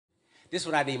This is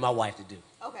what I need my wife to do.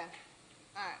 Okay.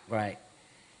 All right.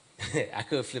 Right. I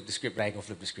could flip the script, but I ain't gonna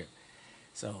flip the script.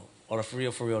 So, on a for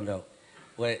real note,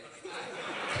 what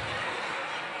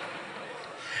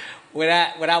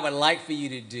I would like for you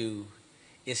to do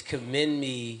is commend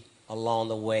me along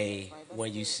the way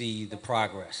when you see the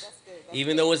progress. That's good.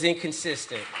 Even though it's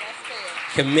inconsistent,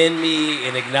 That's commend me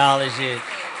and acknowledge it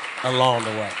fair. along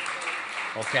the way.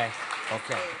 Okay?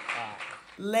 Okay.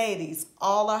 Ladies,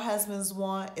 all our husbands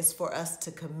want is for us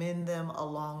to commend them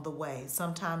along the way.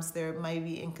 Sometimes they may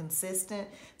be inconsistent.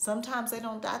 Sometimes they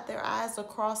don't dot their I's or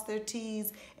cross their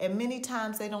T's. And many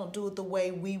times they don't do it the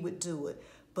way we would do it.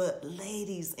 But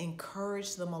ladies,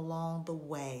 encourage them along the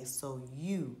way so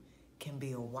you can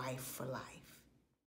be a wife for life.